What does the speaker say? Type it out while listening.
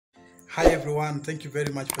Hi everyone, thank you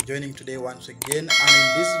very much for joining today once again, and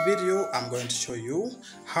in this video I'm going to show you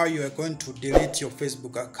how you are going to delete your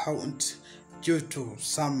Facebook account due to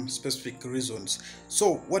some specific reasons.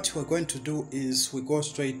 So what we're going to do is we go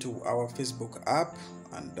straight to our Facebook app,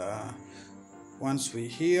 and once we're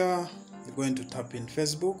here you're going to tap in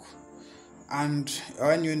Facebook, and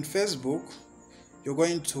when you're in Facebook you're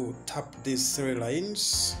going to tap these three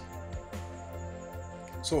lines.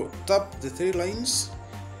 So tap the three lines,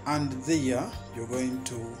 and there you're going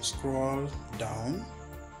to scroll down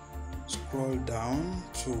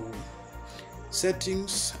to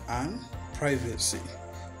settings and privacy.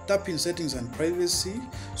 Tap in settings and privacy.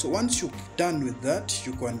 So once you're done with that,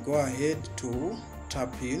 you can go ahead to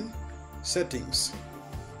tap in settings.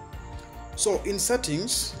 So in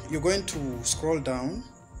settings you're going to scroll down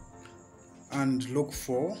and look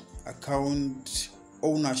for account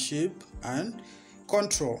ownership and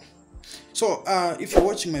control. So if you're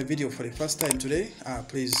watching my video for the first time today,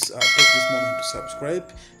 please take this moment to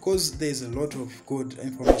subscribe, because there's a lot of good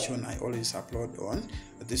information I always upload on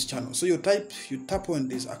this channel. So you tap on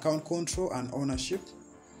this account control and ownership.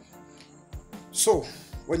 So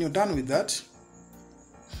when you're done with that,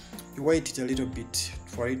 you wait it a little bit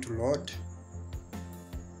for it to load.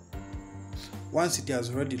 Once it has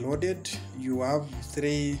already loaded, you have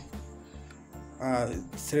three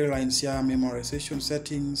lines here: memorization,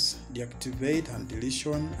 settings, deactivate and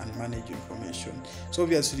deletion, and manage information. So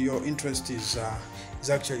obviously your interest is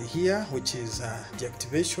actually here, which is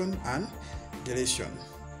deactivation and deletion.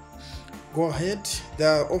 Go ahead,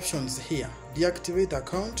 there are options here: deactivate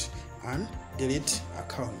account and delete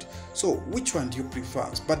account. So which one do you prefer?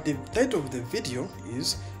 But the title of the video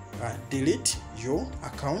is delete your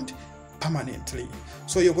account permanently.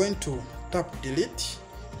 So you're going to tap delete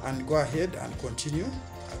and go ahead and continue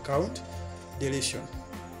account deletion.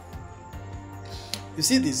 You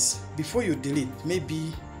see this, before you delete, may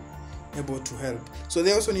be able to help. So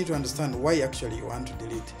they also need to understand why actually you want to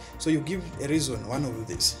delete. So you give a reason, one of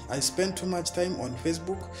this: I spend too much time on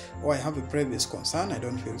Facebook, or I have a privacy concern, I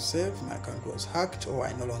don't feel safe, my account was hacked, or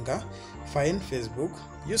I no longer find Facebook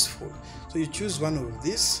useful. So you choose one of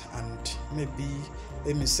these, and maybe,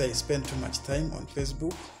 let me say, I spend too much time on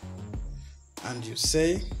Facebook, and you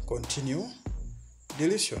say continue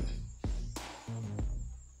deletion.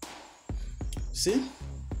 See,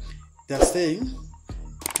 they're saying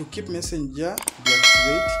to keep Messenger,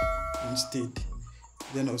 deactivate instead.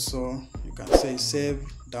 Then also you can say save,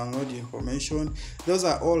 download the information. Those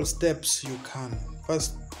are all steps you can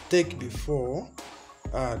first take before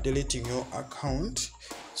deleting your account.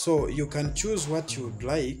 So you can choose what you would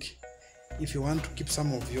like. If you want to keep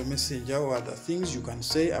some of your Messenger or other things, you can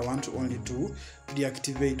say I want only to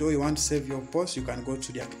deactivate. Or you want to save your post, you can go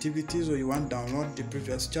to the activities. Or you want to download the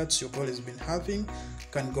previous chats you've always been having, you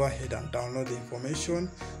can go ahead and download the information.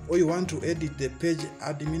 Or you want to edit the page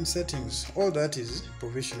admin settings, all that is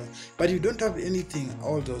provisional. But you don't have anything,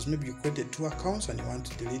 all those, maybe you created 2 accounts and you want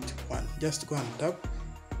to delete one, just go and tap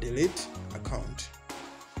delete account.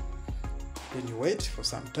 Then you wait for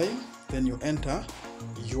some time, then you enter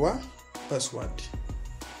your password.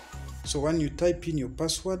 So when you type in your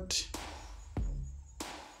password,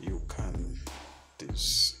 you can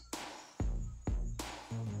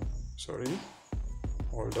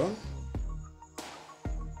hold on.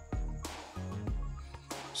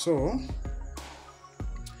 So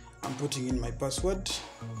I'm putting in my password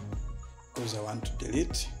because I want to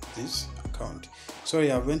delete this account.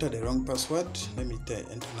 Sorry, I've entered the wrong password. Let me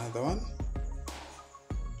enter another one.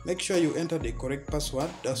 Make sure you enter the correct password,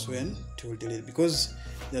 that's when it will delete, because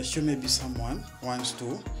there sure may be someone wants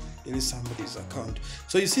to delete somebody's account.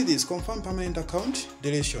 So you see this, confirm permanent account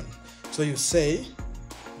deletion. So you say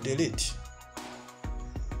delete.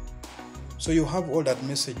 So you have all that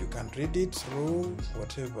message, you can read it through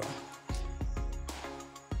whatever.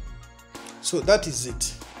 So that is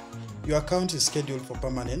it. Your account is scheduled for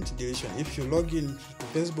permanent deletion. If you log in to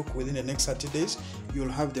Facebook within the next 30 days, you'll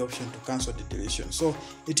have the option to cancel the deletion. So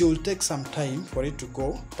it will take some time for it to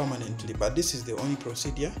go permanently, but this is the only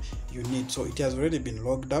procedure you need. So it has already been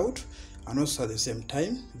logged out, and also at the same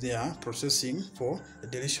time they are processing for the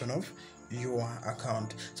deletion of your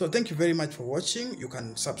account. So thank you very much for watching. You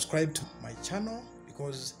can subscribe to my channel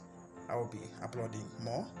because I will be uploading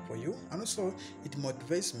more for you, and also it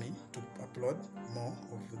motivates me to upload more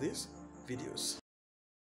of these videos.